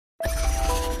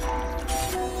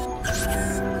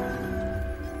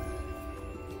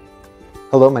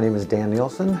Hello, my name is Dan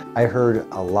Nielsen. I heard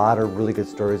a lot of really good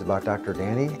stories about Dr.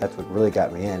 Danny. That's what really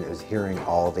got me in, is hearing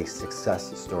all the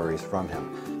success stories from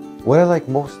him. What I like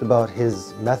most about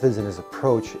his methods and his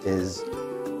approach is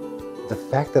the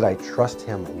fact that I trust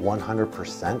him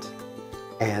 100%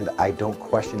 and I don't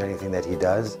question anything that he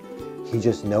does. He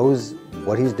just knows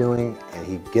what he's doing and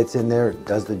he gets in there,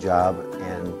 does the job,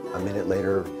 and a minute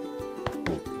later,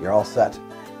 you're all set.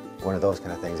 One of those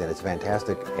kind of things, and it's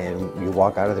fantastic, and you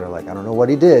walk out of there like, I don't know what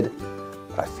he did,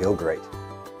 but I feel great.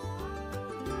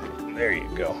 There you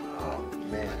go. Oh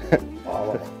man,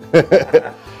 all of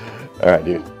them. All right,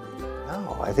 dude.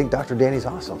 No, I think Dr. Danny's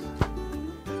awesome.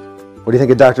 What do you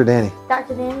think of Dr. Danny?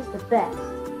 Dr. Danny's the best.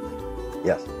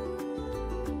 Yes.